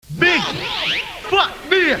Big Phat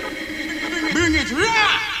beer. Bring it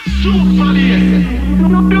raw. Super beer.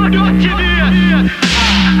 Dutty beer.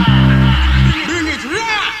 Bring it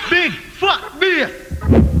raw. Big Phat beer.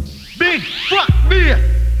 Big Phat beer.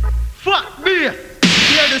 Phat beer.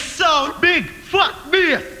 Hear the sound. Big Phat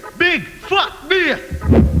beer. Big Phat beer.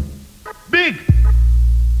 Big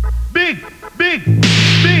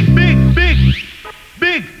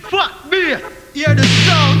Phat beer. Hear the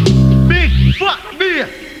sound. Big Phat beer.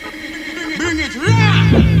 Bring it raw.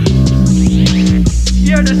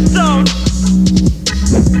 Hear the sound.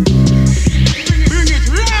 Bring it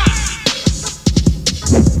raw.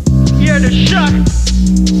 Hear the shot.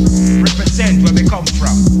 Represent where we come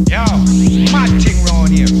from. Yo, mad thing round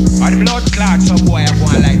here. Or the blood clot some boy I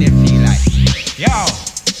want like them feel like. Yo,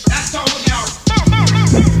 that's how we go.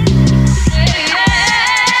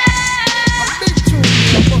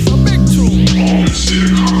 A big tune. All in state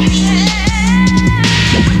of consciousness.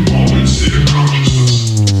 All in state of consciousness.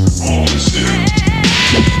 All in state of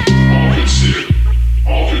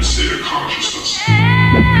consciousness.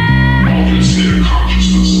 All in state of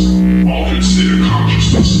consciousness. All in state of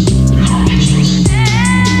consciousness. Consciousness.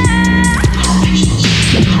 Consciousness.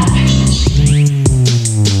 Consciousness.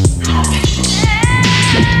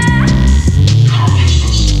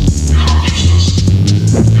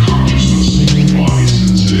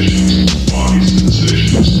 Consciousness.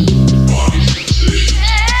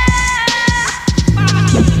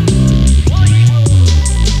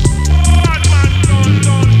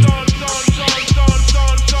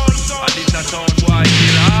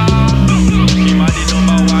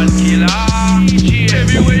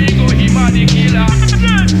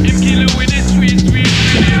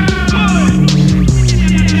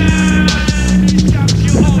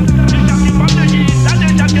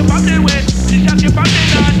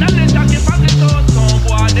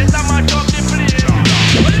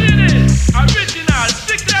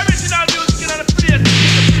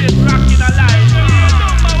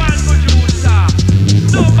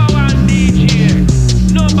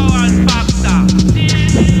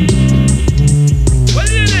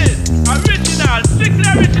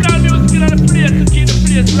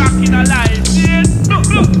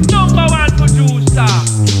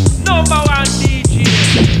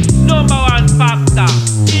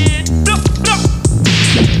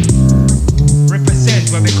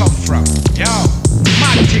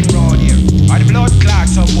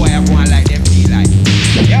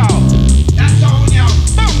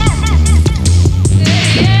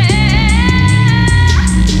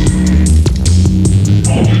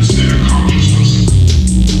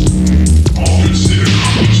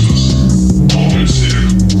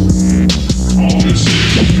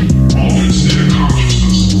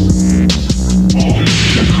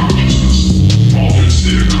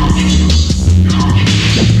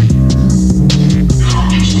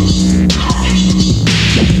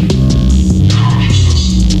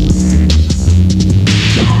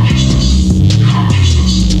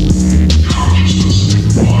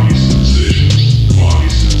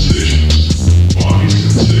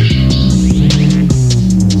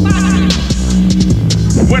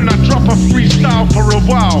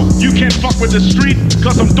 The street,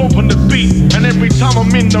 cause I'm dope on the beat. And every time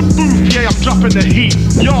I'm in the booth, yeah, I'm dropping the heat.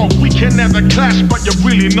 Yo, we can never clash, but you're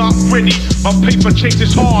really not ready. My paper chase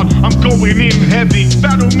is hard, I'm going in heavy.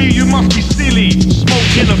 Battle me, you must be silly.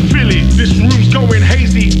 Smoking a Philly, this room's going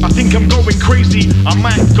hazy. I think I'm going crazy. I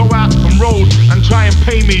might go out on road and try and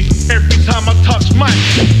pay me. Every time I touch mic,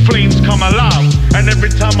 flames come alive. And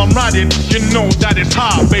every time I'm riding, you know that it's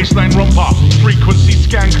hard. Baseline romper, frequency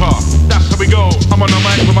skanker. That's how we go. I'm on the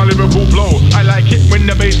mic with my lyrical flow. I like it when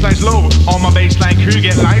the bassline's low. On my bassline crew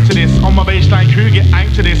get live to this. On my bassline crew get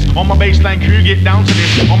hype to this. On my bassline crew get down to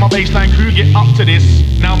this. On my bassline crew get up to this.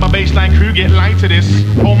 Now my bassline crew get live to this.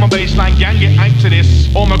 All my bassline gang get hype to this.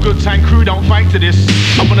 All my good time crew don't fight to this.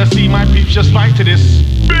 I wanna see my peeps just fight to this.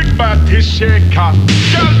 Big bad this shaker.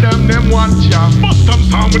 Tell them want ya. Bust them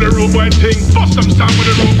sound with a rude boy ting. Bust them sound with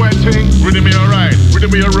a rude boy ting. Rhythm me a ride,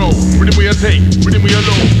 rhythm me a roll, rhythm me a take, rhythm me a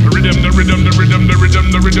low. Rhythm, the rhythm, the rhythm, the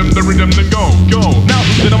rhythm, the rhythm, the rhythm, then go. Now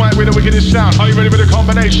who's in the mic with the wickedest sound? Are you ready for the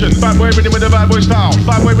combination? Bad boy ready with the bad boy style.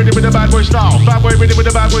 Bad boy ready with the bad boy style. Bad boy ready with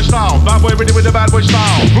the bad boy style. Bad boy ready with the bad boy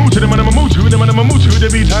style. Move to them and I'm a move to them and I'm a move to the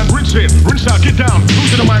beat and rinse it. Rinse out, get down.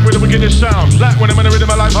 Who's in the mic with the wickedest sound? Like when I'm in the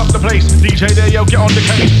rhythm, I life up the place. DJ there, yo, get on the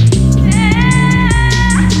case.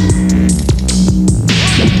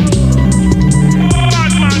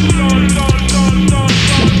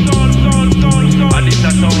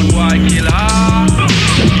 Sound boy killer.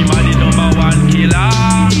 He might the number one killer.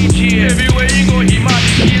 Everywhere you go, he might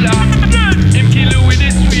the killer. Him kill you with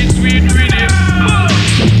his sweet, sweet rhythm.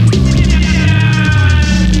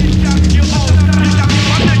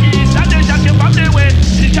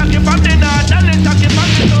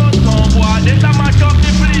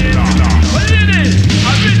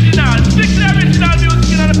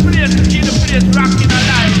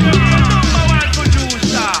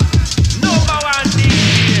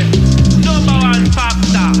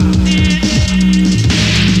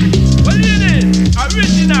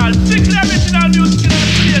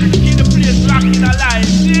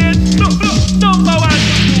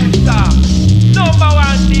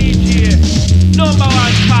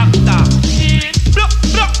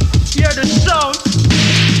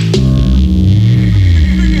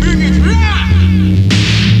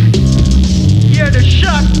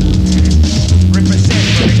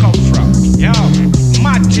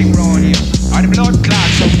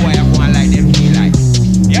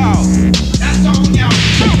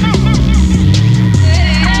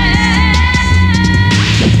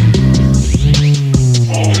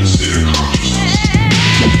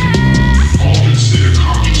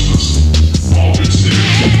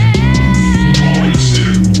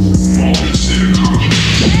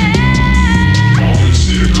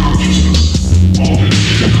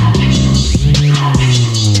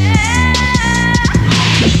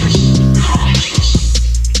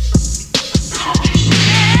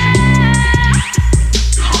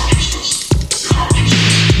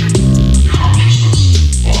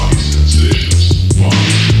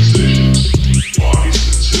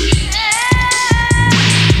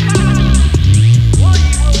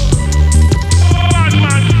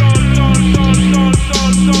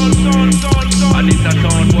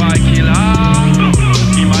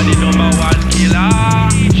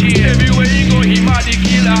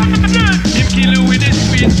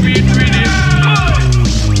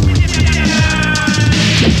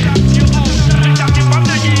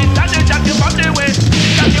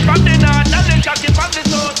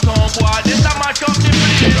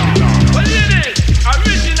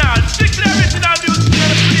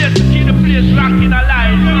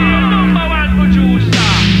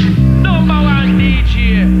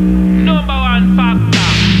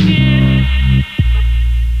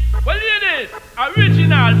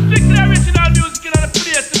 original, strictly original.